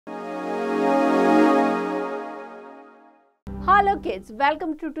Hello kids,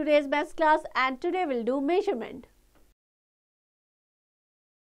 welcome to today's maths class and today we'll do measurement.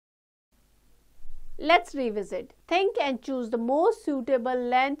 Let's revisit. Think and choose the most suitable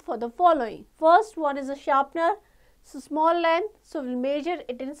length for the following. First one is a sharpener. So small length, so we'll measure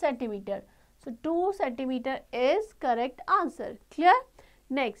it in centimeter. So 2 centimeter is correct answer. Clear?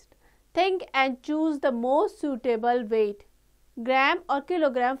 Next, think and choose the most suitable weight, gram or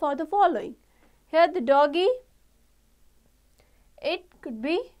kilogram for the following. Here the doggy, it could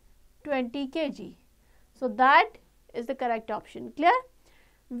be 20 kg. So that is the correct option. Clear?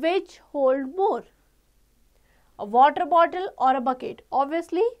 Which hold more? A water bottle or a bucket?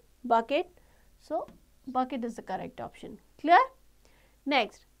 Obviously bucket. So bucket is the correct option. Clear?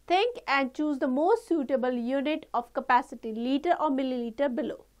 Next, think and choose the most suitable unit of capacity, liter or milliliter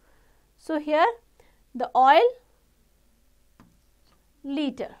below. So here the oil,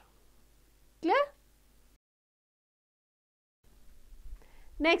 liter. Clear?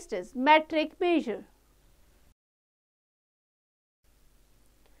 Next is metric measure.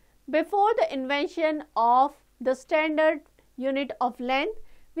 Before the invention of the standard unit of length,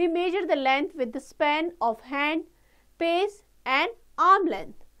 we measure the length with the span of hand, pace and arm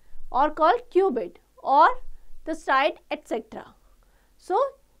length or called cubit or the side etc. So,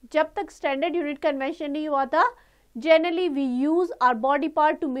 जब तक standard unit convention नहीं हुआ था, generally we use our body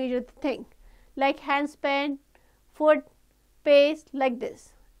part to measure the thing like hand span, foot, pace like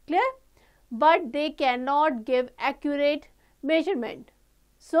this. Clear? But they cannot give accurate measurement.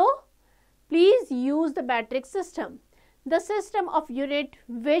 So, please use the metric system. The system of unit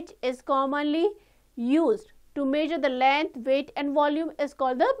which is commonly used to measure the length, weight and volume is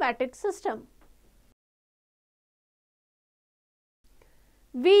called the metric system.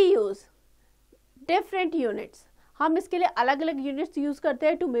 We use different units. हम इसके लिए अलग अलग units use करते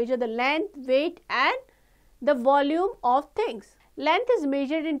हैं to measure the length, weight and the volume of things. Length is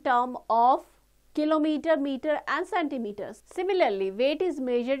measured in terms of kilometer, meter and centimeters. Similarly, weight is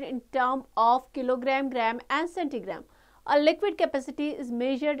measured in terms of kilogram, gram and centigram. A liquid capacity is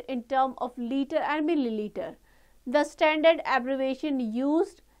measured in terms of liter and milliliter. The standard abbreviation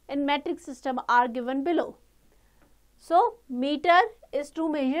used in metric system are given below. So, meter is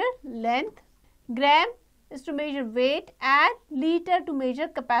to measure length, gram is to measure weight and liter to measure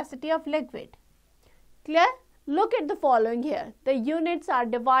capacity of liquid. Clear? Look at the following here. The units are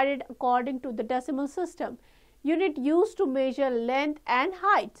divided according to the decimal system. Unit used to measure length and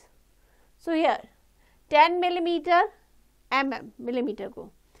height. So here 10 millimeter millimeter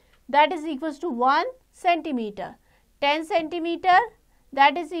ko, that is equals to 1 centimeter. 10 centimeter,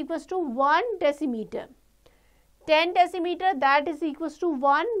 that is equals to 1 decimeter. 10 decimeter, that is equals to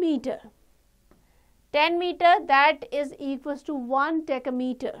 1 meter. 10 meter, that is equals to 1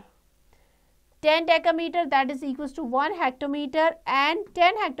 decameter. 10 decameter, that is equals to 1 hectometer and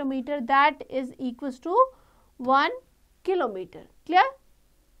 10 hectometer, that is equals to 1 kilometer. Clear?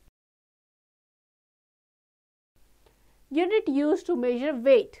 Unit used to measure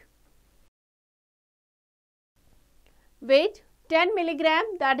weight. Weight 10 milligram,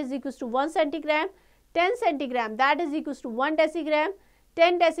 that is equals to 1 centigram. 10 centigram, that is equals to 1 decigram.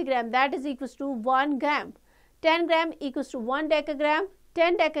 10 decigram, that is equals to 1 gram. 10 gram equals to 1 decagram.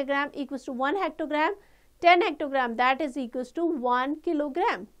 10 decagram equals to 1 hectogram. 10 hectogram, that is equals to 1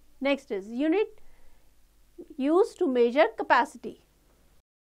 kilogram. Next is unit used to measure capacity.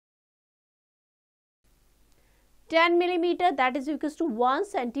 10 millimeter, that is equals to 1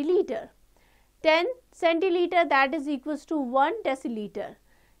 centiliter. 10 centiliter, that is equals to 1 deciliter.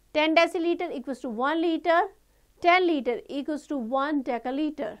 10 deciliter equals to 1 liter. 10 liter equals to 1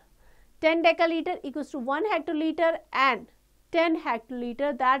 decaliter. 10 decaliter equals to 1 hectoliter and 10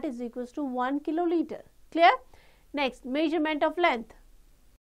 hectoliter, that is equals to 1 kiloliter. Clear? Next, measurement of length.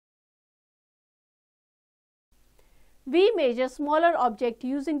 We measure smaller object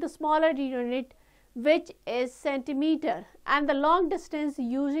using the smaller unit which is centimeter and the long distance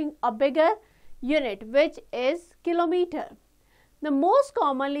using a bigger unit which is kilometer. The most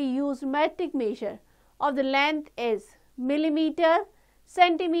commonly used metric measure of the length is millimeter,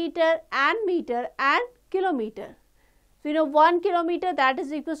 centimeter and meter and kilometer. So, you know 1 kilometer, that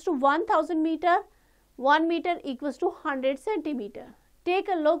is equals to 1000 meter, 1 meter equals to 100 centimeter. Take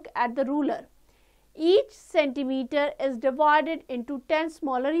a look at the ruler. Each centimeter is divided into 10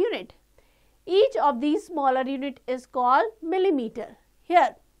 smaller units. Each of these smaller unit is called millimeter.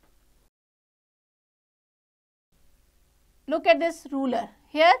 Here, look at this ruler.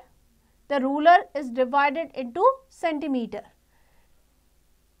 Here, the ruler is divided into centimeter.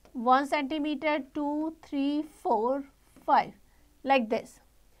 1 centimeter, 2, 3, 4, 5 like this.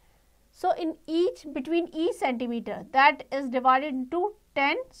 So in between each centimeter, that is divided into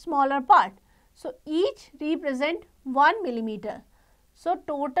 10 smaller parts. So each represent 1 millimeter. So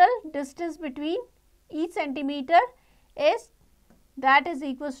total distance between each centimeter is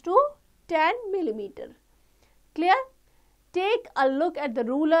equals to 10 millimeter. Clear? Take a look at the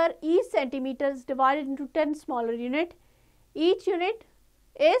ruler. Each centimeter is divided into 10 smaller unit. Each unit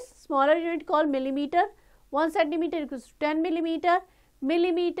is smaller unit called millimeter. 1 centimeter equals to 10 millimeter.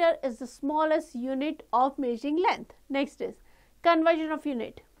 Millimeter is the smallest unit of measuring length. Next is conversion of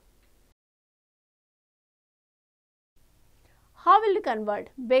unit. How will you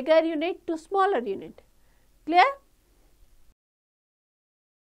convert bigger unit to smaller unit? Clear?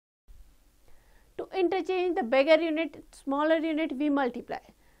 To interchange the bigger unit smaller unit, we multiply.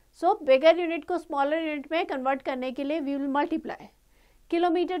 So bigger unit को smaller unit में convert करने के लिए we will multiply.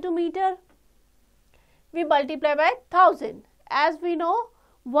 Kilometer to meter, we multiply by 1000. As we know,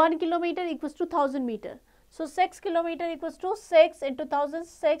 1 kilometer equals to 1000 meter. So 6 kilometer equals to 6 into 1000,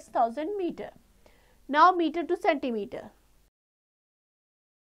 6000 meter. Now meter to centimeter.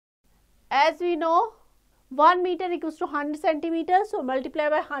 As we know, 1 meter equals to 100 centimeters, so multiply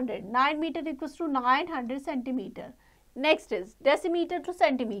by 100. 9 meter equals to 900 centimeter. Next is decimeter to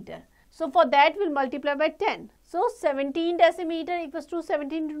centimeter. So for that we will multiply by 10. So 17 decimeter equals to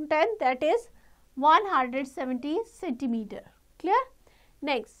 17 into 10, that is 170 centimeter. Clear?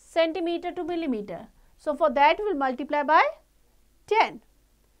 Next, centimeter to millimeter. So for that we will multiply by 10.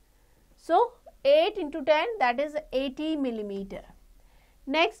 So 8 into 10, that is 80 millimeter.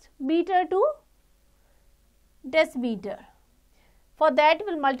 Next, meter to decimeter. For that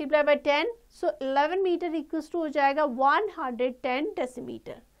we will multiply by 10. So 11 meter equals to हो जाएगा 110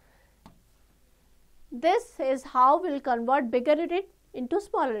 decimeter. This is how we will convert bigger unit into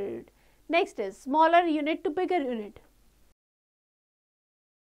smaller unit. Next is smaller unit to bigger unit.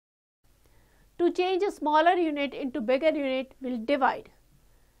 To change a smaller unit into bigger unit, we will divide.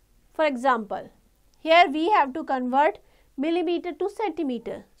 For example, here we have to convert millimeter to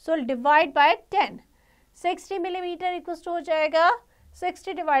centimeter. So we'll divide by 10. 60 millimeter equals to हो जाएगा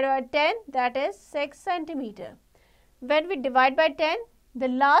 60 divided by 10, that is 6 centimeter. When we divide by 10, the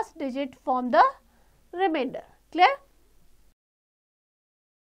last digit form the remainder. Clear?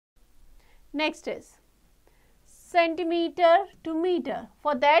 Next is centimeter to meter.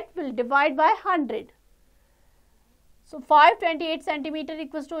 For that we will divide by 100. So 528 centimeter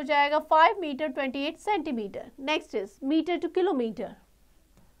equals to हो जाएगा 5 meter 28 centimeter. Next is meter to kilometer.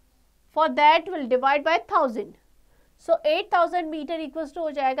 For that we will divide by 1000. So 8000 meter equals to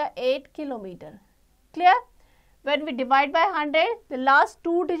हो जाएगा 8 kilometer. Clear? When we divide by 100, the last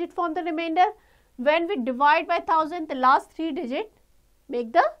 2 digit form the remainder. When we divide by 1000, the last 3 digit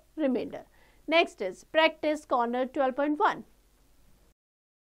make the remainder. Next is practice corner 12.1.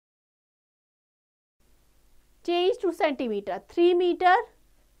 Change to centimeter. 3 meter.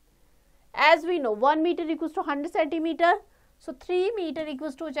 As we know, 1 meter equals to 100 centimeter. So 3 meter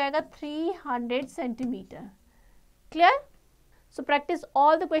equals to हो जाएगा 300 centimeter. Clear? So practice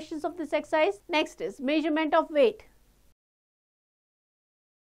all the questions of this exercise. Next is measurement of weight.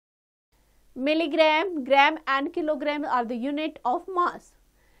 Milligram, gram and kilogram are the unit of mass.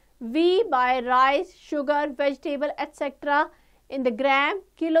 We buy rice, sugar, vegetable, etc. in the gram,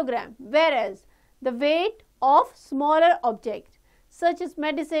 kilogram, whereas the weight of smaller objects such as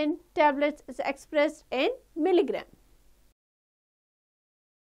medicine, tablets is expressed in milligram.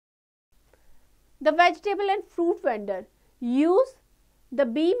 The vegetable and fruit vendor use the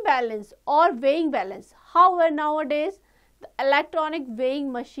beam balance or weighing balance. However, nowadays the electronic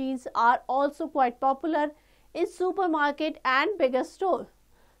weighing machines are also quite popular in supermarket and bigger store.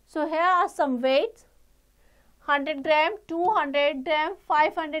 So here are some weights: 100 gram, 200 gram,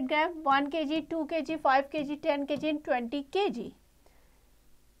 500 gram, 1 kg, 2 kg, 5 kg, 10 kg and 20 kg.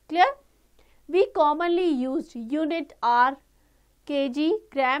 Clear? We commonly used unit are kg,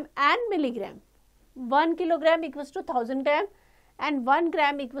 gram and milligram. 1 kilogram equals to 1000 gram and 1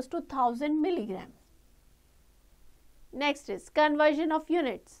 gram equals to 1000 milligram. Next is conversion of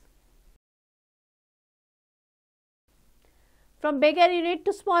units. From bigger unit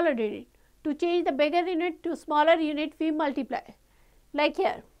to smaller unit. To change the bigger unit to smaller unit, we multiply. Like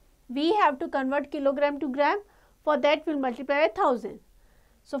here, we have to convert kilogram to gram. For that, we will multiply by 1000.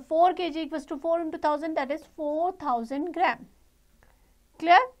 So 4 kg equals to 4 into 1000, that is 4000 gram.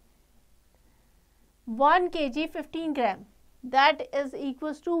 Clear? 1 kg 15 gram, that is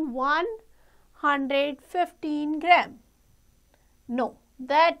equals to 115 gram. No,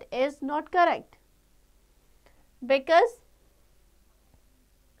 that is not correct, because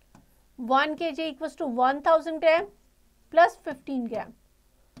 1 kg equals to 1000 gram plus 15 gram.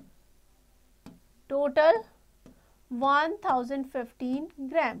 total 1015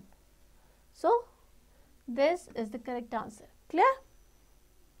 gram. So this is the correct answer. Clear?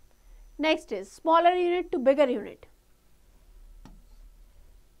 Next is smaller unit to bigger unit.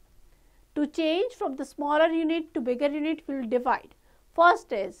 To change from the smaller unit to bigger unit, we will divide.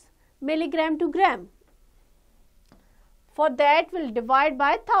 First is milligram to gram. For that we will divide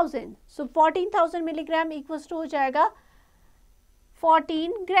by 1000. So 14,000 milligram equals to हो जाएगा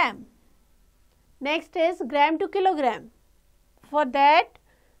 14 gram. Next is gram to kilogram. For that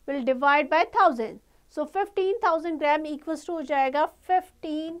we will divide by 1000. So 15,000 gram equals to हो जाएगा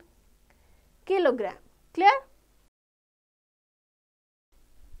 15 kilogram. Clear?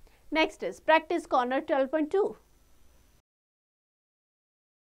 Next is practice corner 12.2.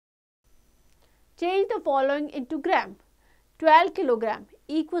 Change the following into gram. 12 kilogram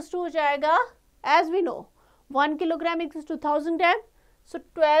equals to हो जाएगा, as we know 1 kilogram equals to 1000 gram. So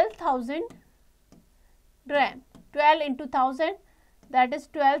 12,000 gram. 12 into 1000, that is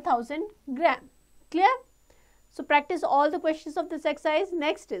 12,000 gram. Clear? So practice all the questions of this exercise.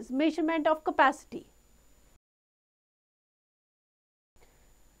 Next is measurement of capacity.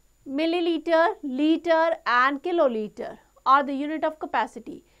 Milliliter, liter and kiloliter are the unit of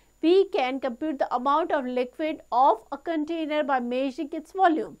capacity. We can compute the amount of liquid of a container by measuring its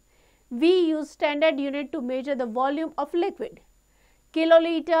volume. We use standard unit to measure the volume of liquid.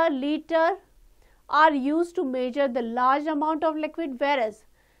 Kiloliter, liter are used to measure the large amount of liquid, whereas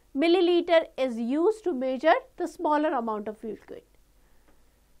milliliter is used to measure the smaller amount of liquid.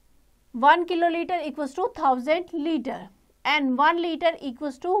 1 kiloliter equals to 1000 liter and 1 liter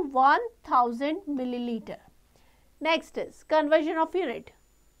equals to 1000 milliliter. Next is conversion of unit.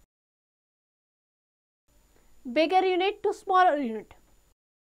 Bigger unit to smaller unit.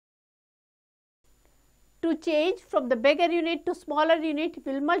 To change from the bigger unit to smaller unit,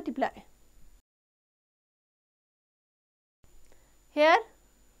 we will multiply. Here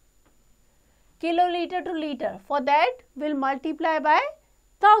kiloliter to liter, for that we will multiply by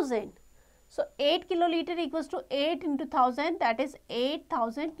 1000. So 8 kiloliter equals to 8 into 1000, that is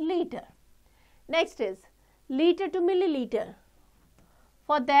 8000 liter. Next is liter to milliliter,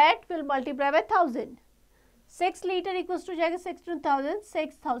 for that we will multiply by 1000. 6 liter equals to 6 into 1000,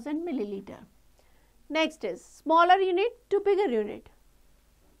 6000 milliliter. Next is smaller unit to bigger unit.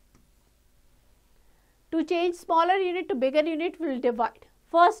 To change smaller unit to bigger unit, we will divide.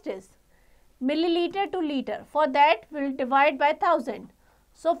 First is milliliter to liter, for that we will divide by 1000.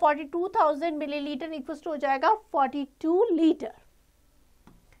 So 42,000 milliliter equals to हो जाएगा 42 liter.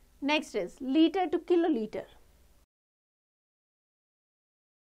 Next is liter to kiloliter.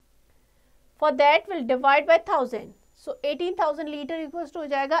 For that we will divide by 1000. So 18,000 liter equals to हो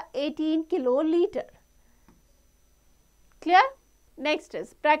जाएगा 18 kiloliter. Clear? Next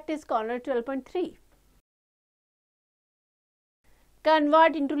is practice corner 12.3.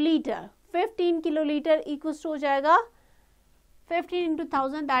 Convert into liter. 15 kiloliter equals to हो जाएगा 15 into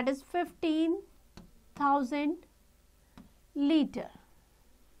 1000, that is 15,000 liter.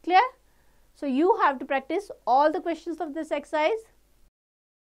 Clear? So you have to practice all the questions of this exercise.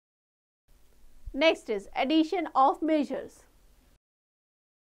 Next is addition of measures.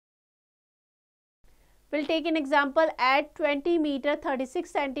 We'll take an example at 20 meter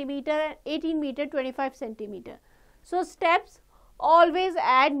 36 centimeter and 18 meter 25 centimeter. So steps, always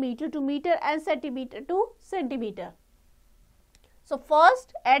add meter to meter and centimeter to centimeter. So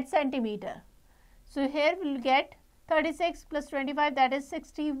first add centimeter. So here we will get 36 plus 25, that is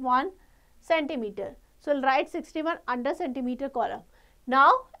 61 centimeter. So we'll write 61 under centimeter column.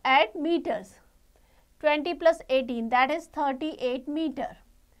 Now add meters. 20 plus 18, that is 38 meter.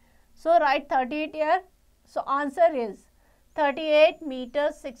 So write 38 here. So answer is 38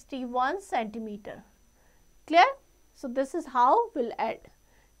 meter 61 centimeter. Clear? So this is how we'll add.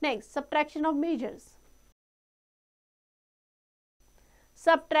 Next, subtraction of measures.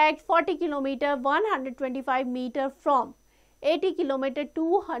 Subtract 40 kilometer 125 meter from 80 kilometer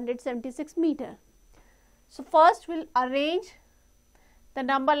 276 meter. So first we'll arrange the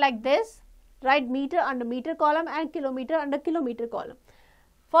number like this. Write meter under meter column and kilometer under kilometer column.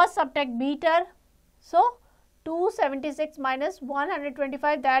 First subtract meter. So 276 minus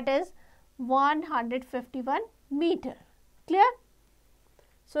 125, that is 151 meter. Clear?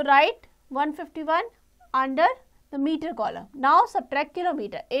 So write 151 under the meter column. Now subtract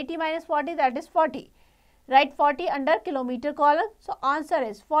kilometer. 80 minus 40, that is 40. Write 40 under kilometer column. So answer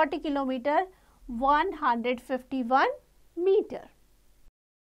is 40 kilometer 151 meter.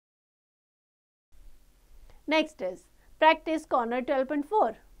 Next is practice corner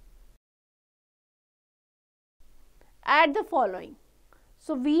 12.4. Add the following.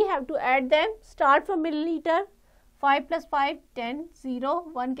 So we have to add them. Start from milliliter. 5 plus 5, 10, 0,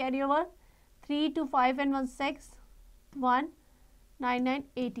 1 carry over. 3 to 5 and 1, 6, 1, 9, 9,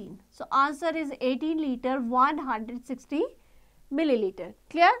 18. So answer is 18 liter, 160 milliliter.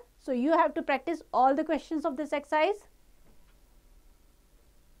 Clear? So you have to practice all the questions of this exercise.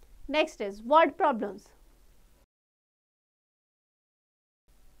 Next is word problems.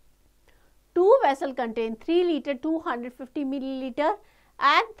 Two vessels contain 3 liter 250 milliliter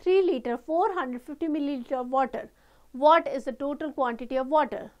and 3 liter 450 milliliter of water. What is the total quantity of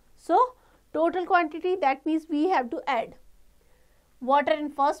water? So total quantity, that means we have to add water in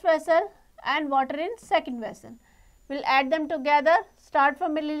first vessel and water in second vessel. We'll add them together, start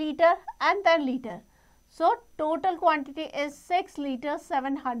from milliliter and then liter. So total quantity is 6 liter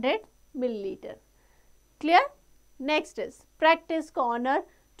 700 milliliter. Clear? Next is practice corner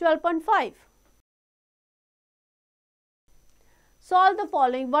 12.5. Solve the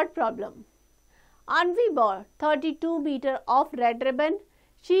following word problem. Anvi bought 32 meter of red ribbon.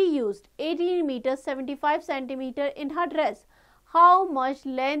 She used 18 meter 75 centimeter in her dress. How much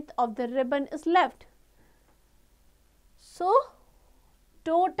length of the ribbon is left? So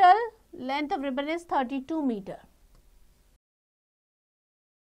total length of ribbon is 32 meter.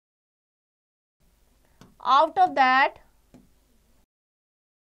 Out of that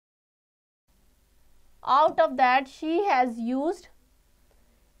she has used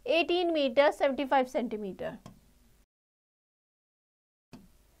 18 meter 75 centimeter.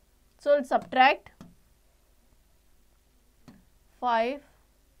 So we'll subtract 5,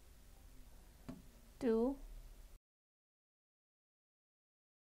 2,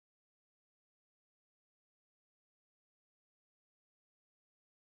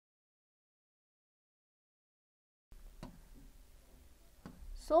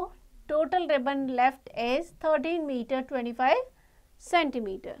 'So total ribbon left is 13 meter 25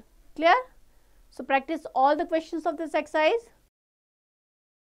 centimeter. Clear? So practice all the questions of this exercise.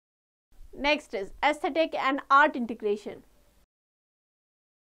 Next is aesthetic and art integration.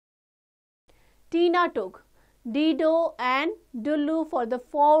 Tina took Dido and Dulu for the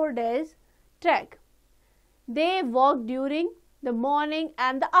 4 days trek. They walked during the morning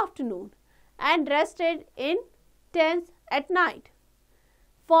and the afternoon and rested in tents at night.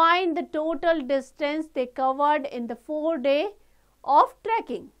 Find the total distance they covered in the 4 days of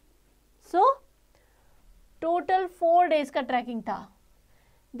trekking. So total 4 days का trekking था.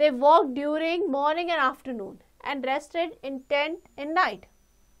 They walked during morning and afternoon and rested in tent in night.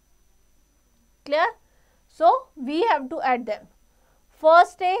 Clear? So we have to add them.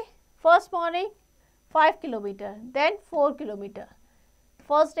 First day, first morning 5 kilometer, then 4 kilometer.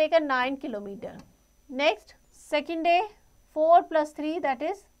 First day का 9 kilometer. Next second day 4 plus 3, that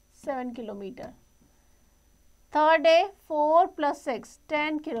is 7 kilometer. Third day 4 plus 6,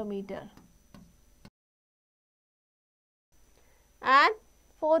 10 kilometer. And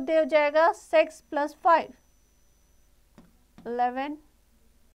fourth day हो जाएगा 6 plus 5, 11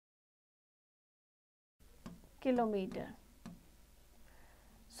 kilometer.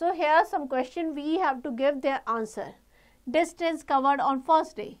 So here some question we have to give their answer. Distance covered on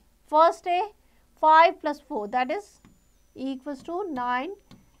first day. First day 5 plus 4, that is equals to 9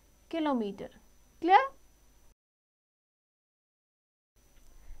 kilometer. Clear?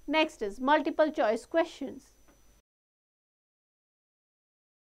 Next is multiple choice questions.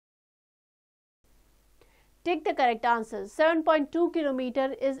 Take the correct answer. 7.2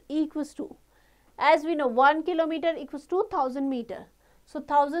 kilometer is equals to, as we know 1 kilometer equals to 1000 meter. So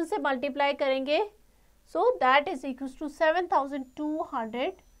 1000 से multiply करेंगे. So that is equals to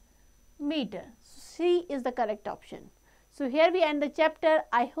 7200 meter. C is the correct option. So here we end the chapter.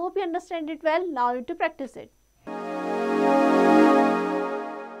 I hope you understand it well. Now you have to practice it.